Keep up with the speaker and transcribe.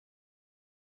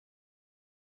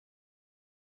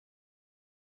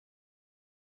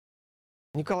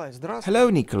Hello,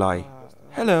 Nikolay.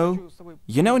 Hello.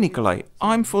 You know, Nikolay,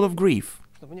 I'm full of grief.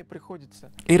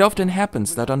 It often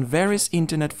happens that on various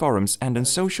internet forums and on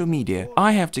social media,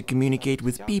 I have to communicate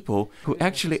with people who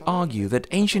actually argue that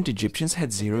ancient Egyptians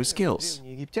had zero skills.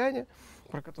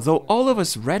 Though all of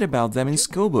us read about them in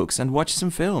schoolbooks and watched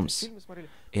some films.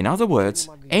 In other words,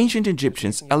 ancient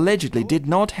Egyptians allegedly did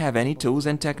not have any tools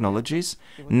and technologies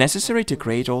necessary to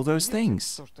create all those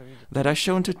things that are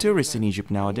shown to tourists in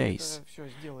Egypt nowadays.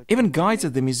 Even guides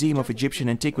at the Museum of Egyptian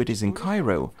Antiquities in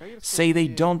Cairo say they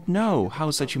don't know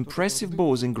how such impressive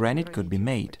bows in granite could be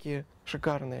made.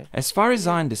 As far as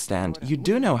I understand, you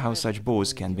do know how such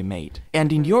bows can be made.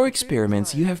 And in your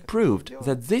experiments you have proved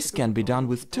that this can be done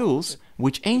with tools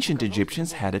which ancient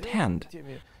Egyptians had at hand.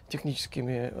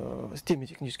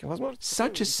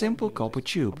 Such a simple copper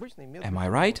tube. Am I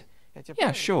right?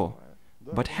 Yeah, sure.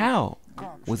 But how?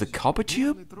 With a copper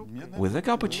tube? With a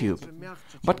copper tube.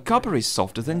 But copper is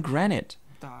softer than granite.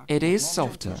 It is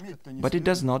softer, but it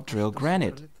does not drill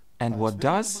granite. And what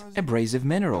does? Abrasive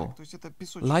mineral.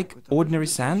 Like ordinary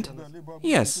sand?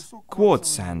 Yes, quartz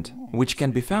sand, which can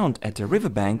be found at a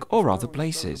riverbank or other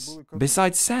places.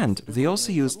 Besides sand, they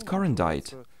also used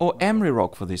corundite, or emery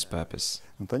rock for this purpose.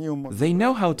 They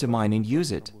know how to mine and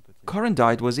use it.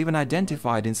 Corundite was even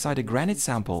identified inside a granite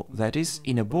sample, that is,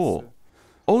 in a bore.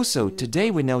 Also,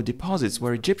 today we know deposits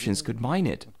where Egyptians could mine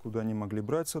it.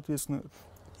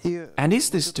 And is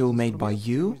this tool made by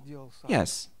you?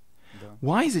 Yes.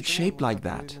 Why is it shaped like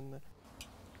that?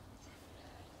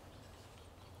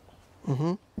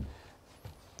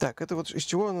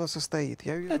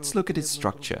 Let's look at its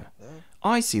structure.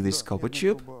 I see this copper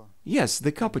tube. Yes,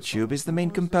 the copper tube is the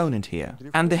main component here.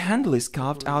 And the handle is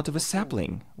carved out of a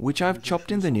sapling, which I've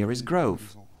chopped in the nearest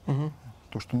grove.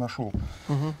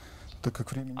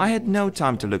 I had no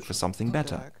time to look for something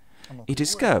better. It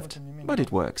is curved, but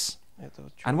it works.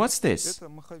 And what's this?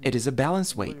 It is a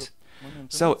balance weight.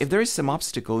 So, if there is some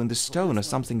obstacle in the stone or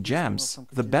something jams,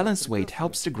 the balance weight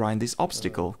helps to grind this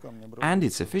obstacle, and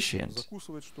it's efficient.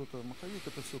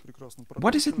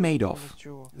 What is it made of?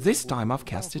 This time I've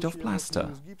cast it of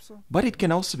plaster. But it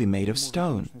can also be made of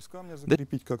stone.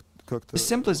 The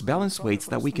simplest balance weights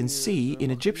that we can see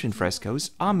in Egyptian frescoes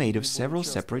are made of several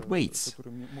separate weights.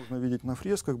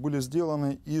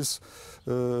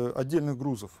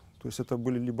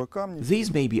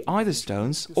 These may be either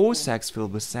stones or sacks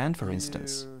filled with sand, for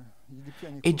instance.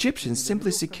 Egyptians simply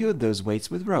secured those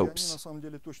weights with ropes.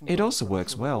 It also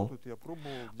works well.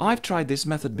 I've tried this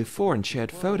method before and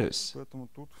shared photos.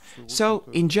 So,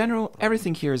 in general,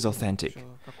 everything here is authentic,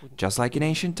 just like in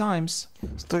ancient times.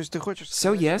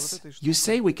 So yes, you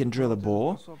say we can drill a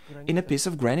bore in a piece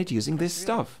of granite using this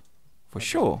stuff. For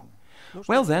sure.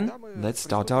 Well then, let's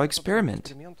start our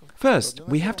experiment. First,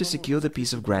 we have to secure the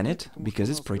piece of granite, because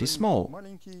it's pretty small.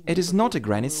 It is not a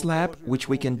granite slab, which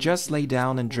we can just lay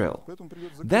down and drill.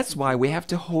 That's why we have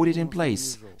to hold it in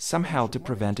place, somehow to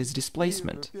prevent its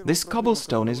displacement. This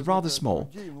cobblestone is rather small,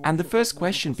 and the first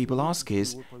question people ask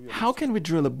is, how can we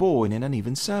drill a bore in an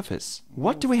uneven surface?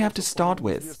 What do we have to start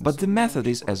with? But the method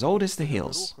is as old as the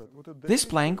hills. This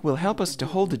plank will help us to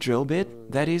hold the drill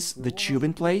bit, that is, the tube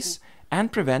in place, and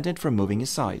prevent it from moving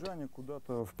aside.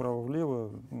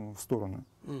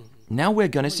 Now we're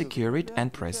gonna secure it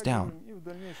and press down.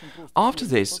 After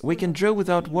this, we can drill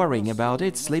without worrying about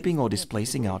it slipping or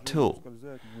displacing our tool.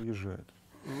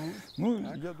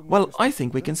 Well, I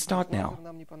think we can start now.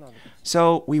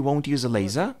 So, we won't use a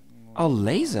laser? A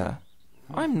laser?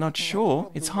 I'm not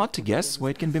sure. It's hard to guess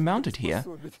where it can be mounted here.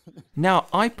 Now,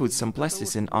 I put some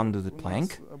plasticine under the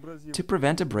plank to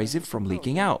prevent abrasive from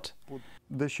leaking out.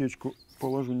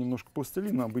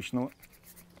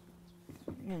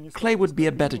 Clay would be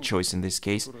a better choice in this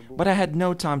case, but I had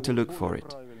no time to look for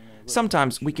it.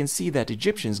 Sometimes we can see that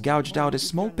Egyptians gouged out a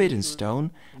small pit in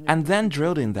stone and then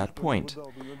drilled in that point.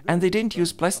 And they didn't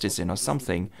use plasticine or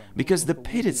something, because the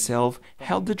pit itself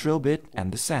held the drill bit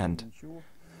and the sand.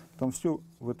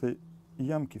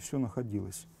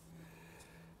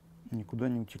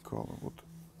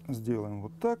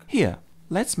 Here,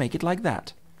 let's make it like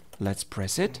that. Let's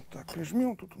press it.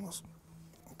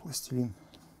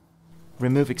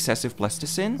 Remove excessive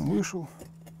plasticine.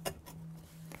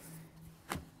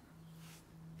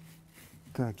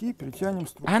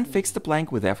 And fix the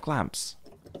plank with F-clamps.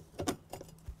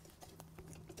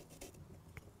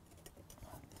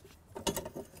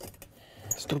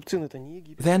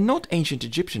 They're not ancient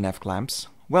Egyptian F-clamps.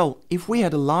 Well, if we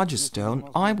had a larger stone,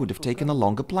 I would have taken a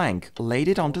longer plank, laid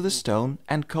it onto the stone,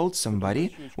 and called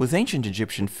somebody with ancient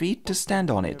Egyptian feet to stand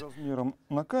on it.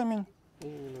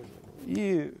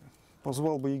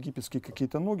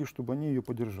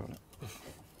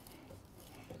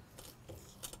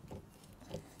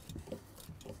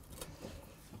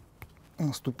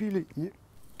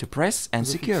 to press and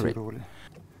secure it.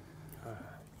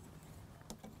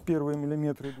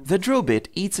 The drill bit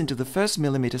eats into the first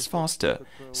millimeters faster,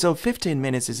 so 15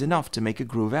 minutes is enough to make a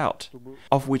groove out,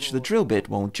 of which the drill bit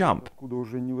won't jump,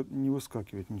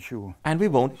 and we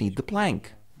won't need the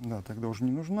plank.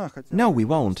 No, we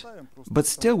won't, but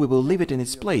still we will leave it in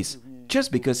its place,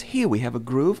 just because here we have a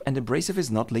groove and abrasive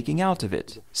is not leaking out of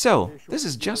it. So, this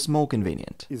is just more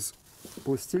convenient.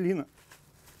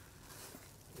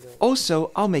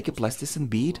 Also, I'll make a plasticine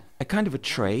bead, a kind of a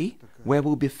tray, where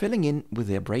we'll be filling in with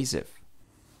the abrasive.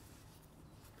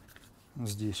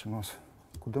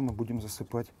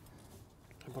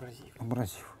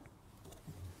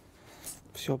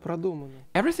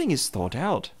 Everything is thought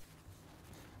out.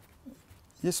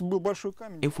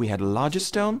 If we had a larger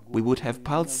stone, we would have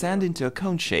piled sand into a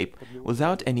cone shape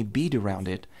without any bead around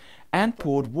it and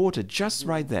poured water just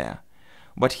right there.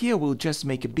 But here we'll just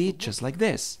make a bead just like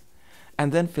this,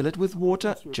 and then fill it with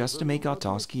water just to make our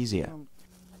task easier.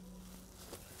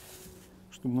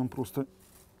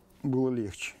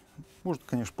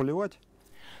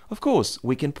 Of course,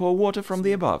 we can pour water from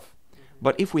the above,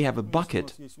 but if we have a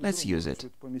bucket, let's use it.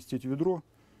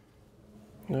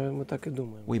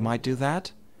 We might do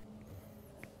that.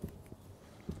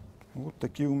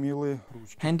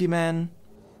 Handyman.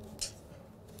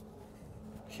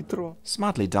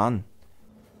 Smartly done.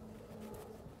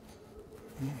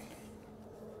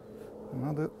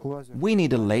 We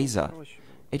need a laser.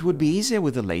 It would be easier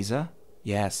with a laser.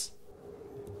 Yes.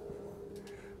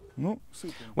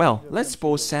 Well, let's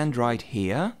pour sand right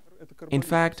here. In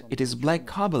fact, it is black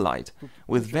carbolite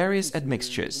with various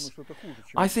admixtures.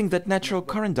 I think that natural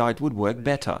corundum would work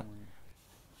better.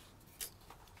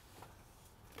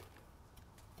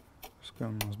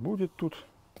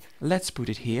 Let's put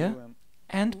it here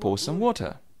and pour some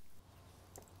water.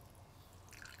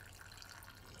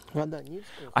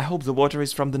 I hope the water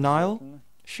is from the Nile?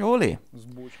 Surely.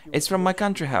 It's from my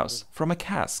country house, from a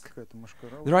cask.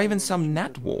 There are even some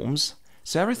gnat worms,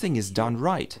 so everything is done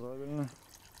right.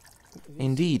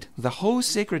 Indeed, the whole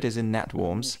secret is in gnat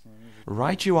worms.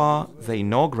 Right you are, they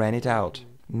gnaw granite out.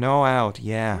 Gnaw out,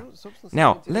 yeah.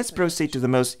 Now, let's proceed to the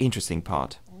most interesting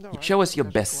part. Show us your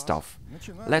best stuff.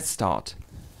 Let's start.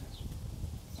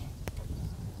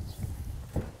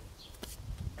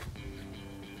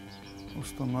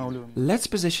 Let's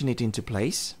position it into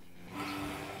place.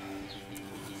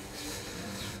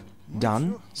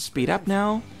 Done. Speed up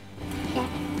now.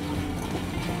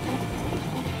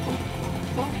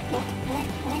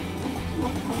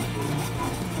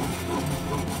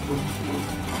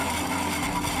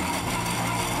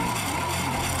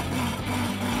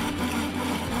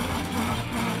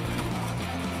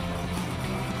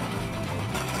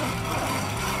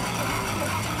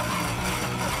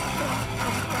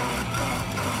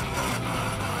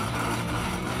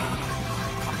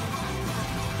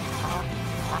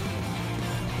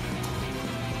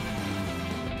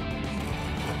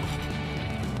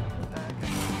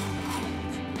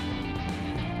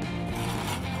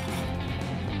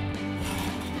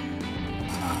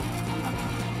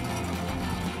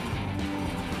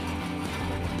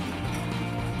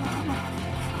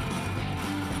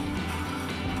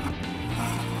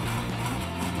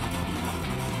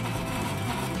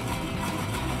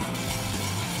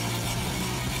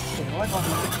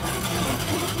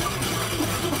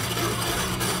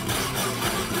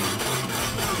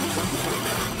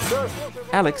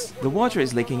 Alex, the water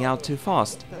is leaking out too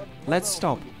fast. Let's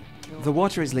stop. The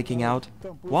water is leaking out.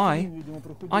 Why?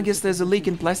 I guess there's a leak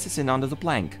in plasticine under the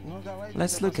plank.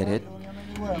 Let's look at it.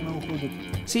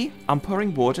 See, I'm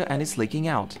pouring water and it's leaking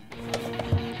out.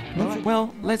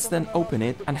 Well, let's then open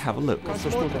it and have a look.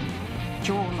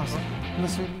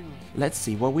 Let's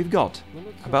see what we've got.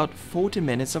 About 40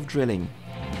 minutes of drilling.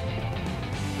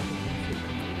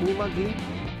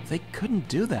 They couldn't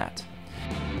do that.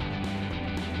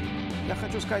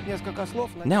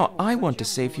 Now I want to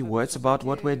say a few words about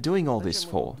what we're doing all this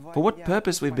for what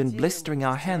purpose we've been blistering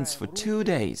our hands for 2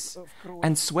 days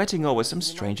and sweating over some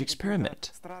strange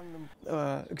experiment.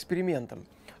 The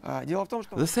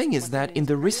thing is that in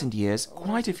the recent years,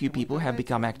 quite a few people have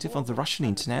become active on the Russian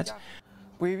internet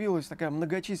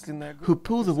who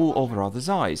pull the wool over others'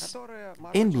 eyes,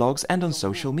 in blogs and on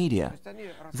social media.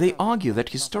 They argue that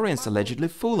historians allegedly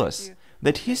fool us,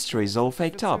 that history is all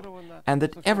faked up, and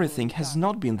that everything has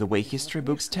not been the way history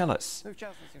books tell us.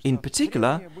 In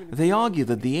particular, they argue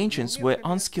that the ancients were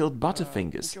unskilled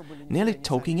butterfingers, nearly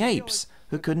talking apes,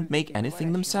 who couldn't make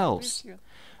anything themselves.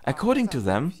 According to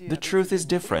them, the truth is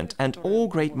different, and all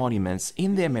great monuments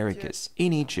in the Americas,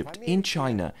 in Egypt, in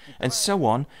China, and so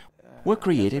on, were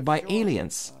created by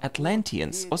aliens,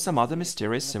 Atlanteans, or some other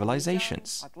mysterious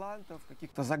civilizations.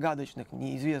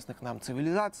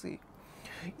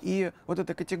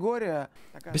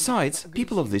 Besides,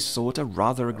 people of this sort are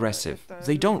rather aggressive.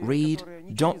 They don't read,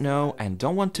 don't know, and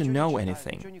don't want to know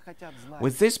anything.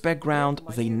 With this background,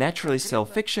 they naturally sell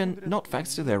fiction, not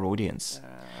facts, to their audience.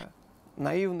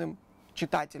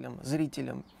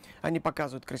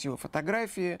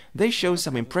 They show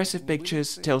some impressive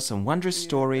pictures, tell some wondrous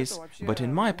stories, but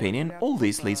in my opinion, all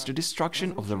this leads to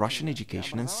destruction of the Russian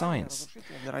education and science.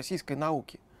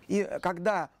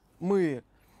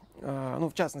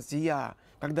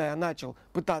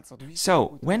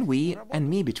 So, when we, and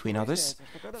me between others,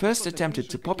 first attempted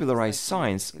to popularize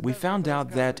science, we found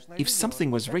out that if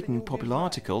something was written in popular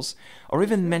articles, or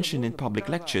even mentioned in public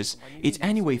lectures, it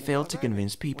anyway failed to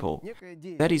convince people.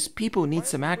 That is, people need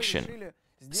some action,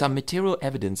 some material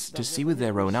evidence to see with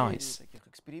their own eyes.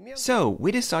 So,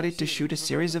 we decided to shoot a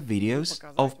series of videos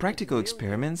of practical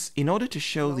experiments in order to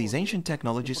show these ancient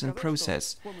technologies and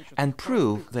process, and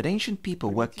prove that ancient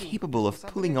people were capable of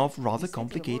pulling off rather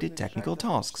complicated technical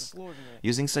tasks,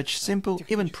 using such simple,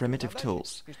 even primitive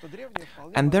tools.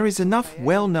 And there is enough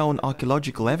well-known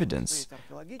archaeological evidence.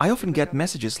 I often get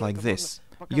messages like this: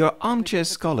 "You're armchair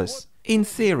scholars. In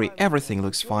theory, everything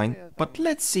looks fine, but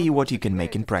let's see what you can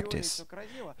make in practice.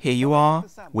 Here you are,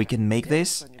 we can make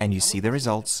this, and you see the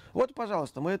results."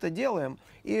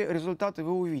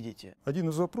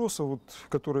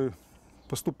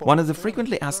 One of the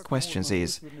frequently asked questions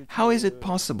is, how is it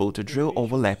possible to drill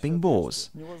overlapping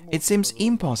bores? It seems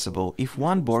impossible. If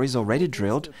one bore is already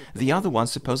drilled, the other one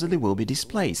supposedly will be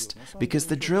displaced, because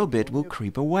the drill bit will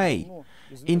creep away.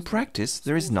 In practice,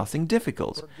 there is nothing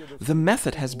difficult. The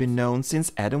method has been known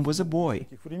since Adam was a boy.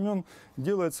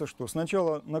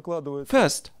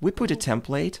 First, we put a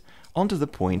template onto the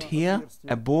point here,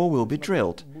 a bore will be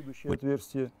drilled.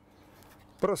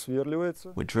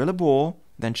 We drill a bore,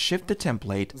 then shift the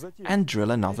template and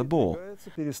drill another bore.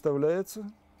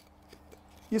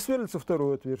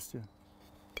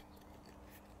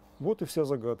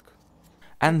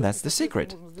 And that's the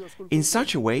secret. In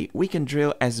such a way, we can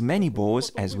drill as many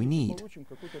bores as we need.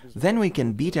 Then we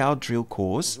can beat out drill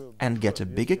cores and get a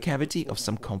bigger cavity of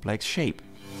some complex shape.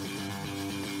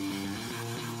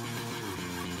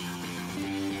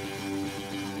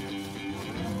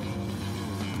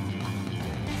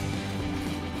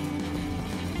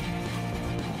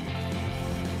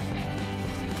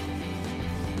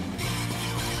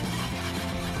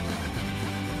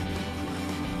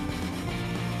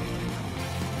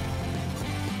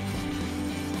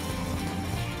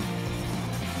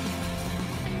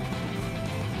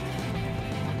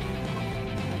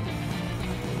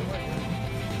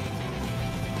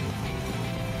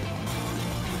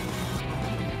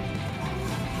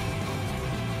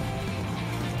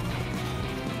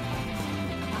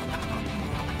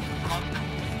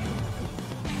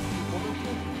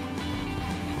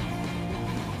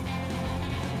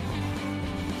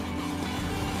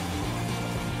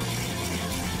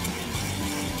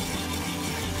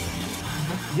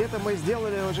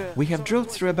 We have drilled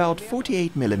through about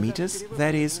 48 millimeters,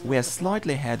 that is, we are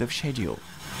slightly ahead of schedule.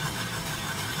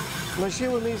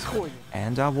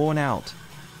 And are worn out.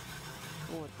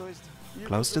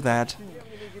 Close to that.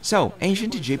 So,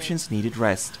 ancient Egyptians needed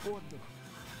rest.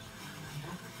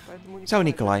 So,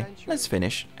 Nikolay, let's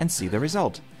finish and see the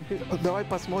result.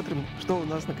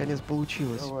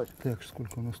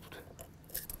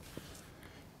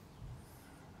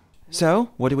 So,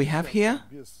 what do we have here?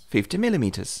 50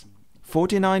 millimeters.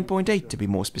 49.8 to be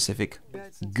more specific.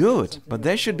 Good, but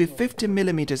there should be 50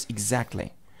 millimeters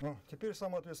exactly.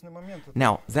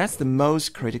 Now, that's the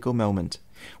most critical moment.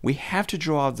 We have to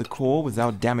draw out the core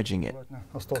without damaging it.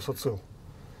 But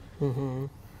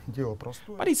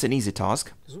it's an easy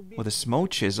task. With a small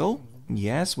chisel,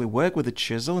 yes, we work with a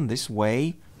chisel in this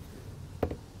way.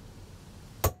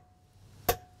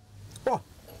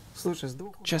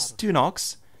 Just 2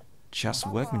 knocks. Just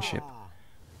workmanship.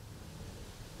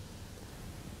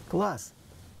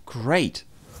 Great!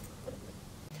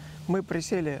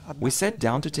 We sat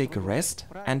down to take a rest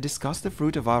and discuss the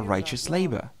fruit of our righteous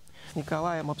labor.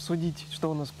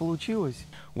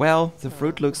 Well, the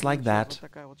fruit looks like that.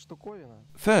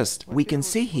 First, we can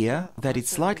see here that it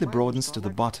slightly broadens to the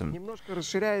bottom.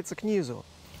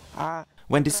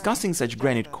 When discussing such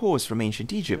granite cores from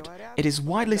ancient Egypt, it is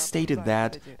widely stated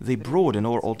that they broaden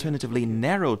or alternatively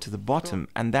narrow to the bottom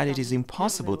and that it is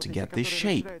impossible to get this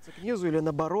shape, using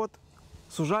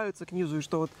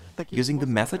the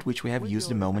method which we have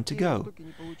used a moment ago.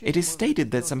 It is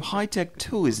stated that some high-tech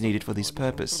tool is needed for this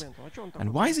purpose.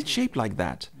 And why is it shaped like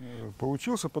that?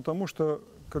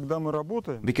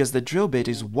 because the drill bit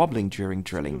is wobbling during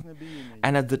drilling,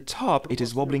 and at the top it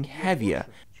is wobbling heavier,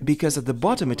 because at the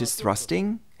bottom it is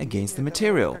thrusting against the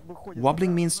material.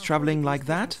 Wobbling means traveling like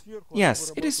that?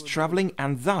 Yes, it is traveling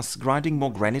and thus grinding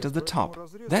more granite at the top.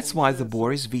 That's why the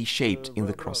bore is V-shaped in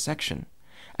the cross-section.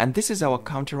 And this is our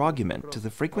counter-argument to the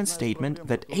frequent statement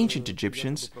that ancient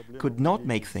Egyptians could not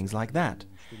make things like that.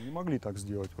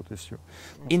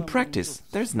 In practice,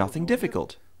 there's nothing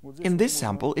difficult. In this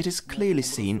sample, it is clearly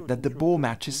seen that the bore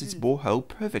matches its bore hole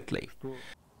perfectly.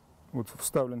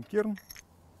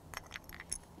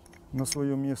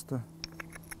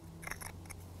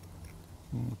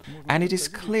 And it is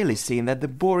clearly seen that the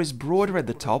bore is broader at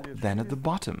the top than at the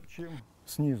bottom.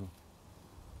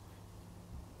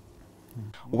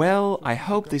 Well, I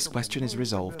hope this question is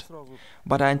resolved.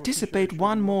 But I anticipate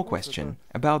one more question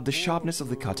about the sharpness of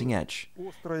the cutting edge.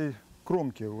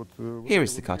 Here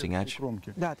is the cutting edge.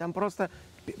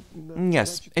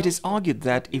 Yes, it is argued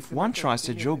that if one tries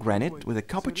to drill granite with a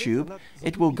copper tube,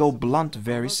 it will go blunt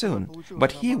very soon.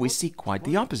 But here we see quite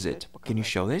the opposite. Can you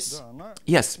show this?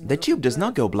 Yes, the tube does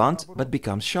not go blunt, but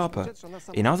becomes sharper.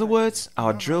 In other words,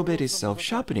 our drill bit is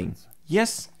self-sharpening.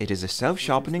 Yes, it is a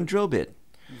self-sharpening drill bit.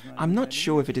 I'm not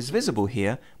sure if it is visible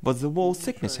here, but the wall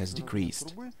thickness has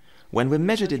decreased. When we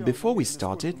measured it before we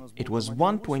started, it was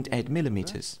 1.8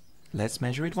 millimeters. Let's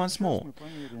measure it once more.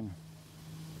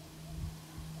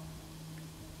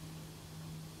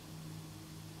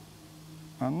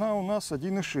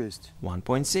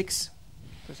 1.6.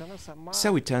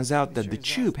 So it turns out that the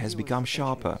tube has become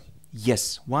sharper.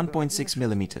 Yes, 1.6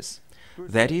 millimeters.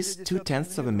 That is,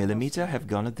 0.2 of a millimeter have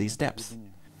gone at this depth.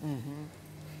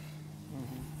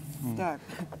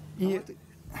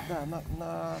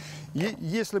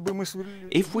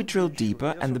 If we drill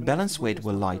deeper and the balance weight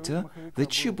were lighter, the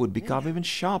tube would become even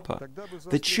sharper.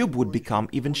 The tube would become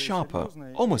even sharper,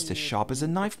 almost as sharp as a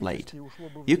knife blade.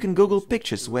 You can Google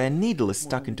pictures where a needle is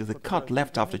stuck into the cut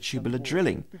left after tubular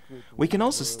drilling. We can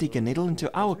also stick a needle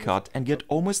into our cut and get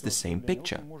almost the same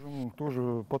picture.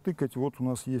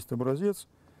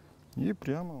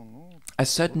 A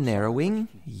certain narrowing,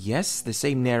 yes, the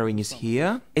same narrowing is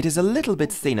here. It is a little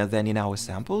bit thinner than in our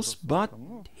samples, but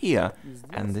here,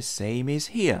 and the same is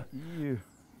here.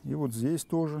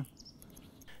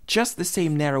 Just the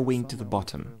same narrowing to the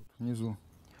bottom.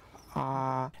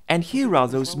 And here are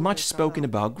those much spoken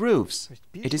about grooves.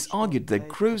 It is argued that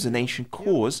grooves in ancient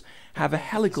cores have a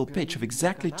helical pitch of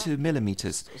exactly 2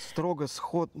 millimeters,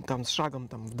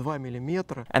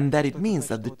 and that it means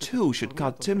that the tool should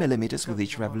cut 2 millimeters with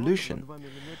each revolution.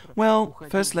 Well,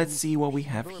 first let's see what we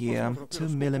have here, 2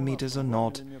 millimeters or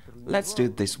not. Let's do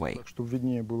it this way.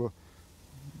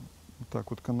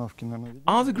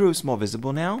 Are the grooves more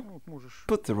visible now?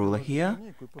 Put the ruler here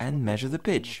and measure the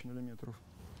pitch.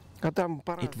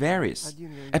 It varies.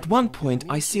 At one point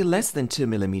I see less than 2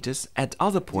 millimeters, at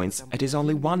other points it is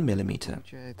only 1 millimeter.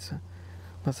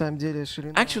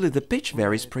 Actually, the pitch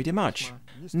varies pretty much.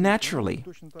 Naturally,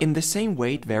 in the same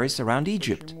way it varies around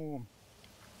Egypt.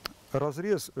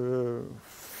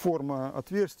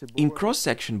 In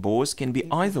cross-section bores can be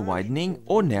either widening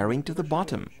or narrowing to the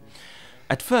bottom.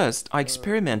 At first I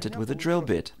experimented with a drill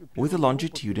bit, with a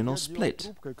longitudinal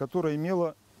split.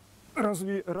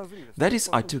 That is,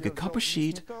 I took a copper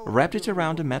sheet, wrapped it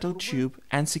around a metal tube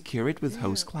and secured it with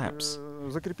hose clamps.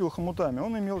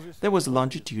 There was a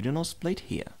longitudinal split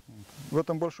here.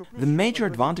 The major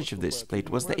advantage of this split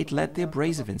was that it let the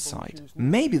abrasive inside.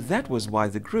 Maybe that was why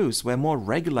the grooves were more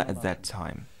regular at that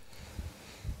time.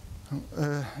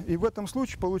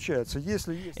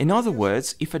 In other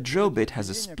words, if a drill bit has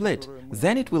a split,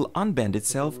 then it will unbend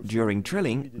itself during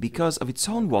drilling because of its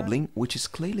own wobbling, which is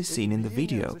clearly seen in the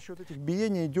video.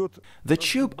 The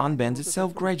tube unbends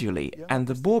itself gradually, and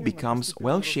the bore becomes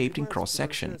well-shaped in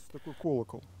cross-section.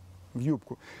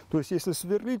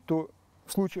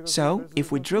 So,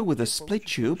 if we drill with a split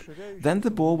tube, then the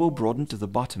bore will broaden to the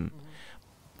bottom.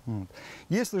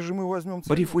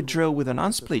 But if we drill with an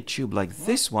unsplit tube like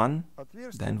this one,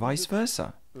 then vice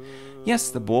versa.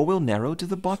 Yes, the bore will narrow to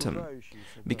the bottom,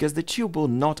 because the tube will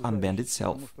not unbend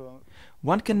itself.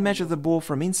 One can measure the bore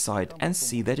from inside and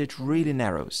see that it really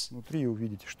narrows.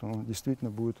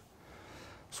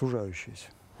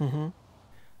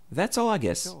 That's all, I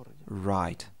guess.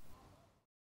 Right.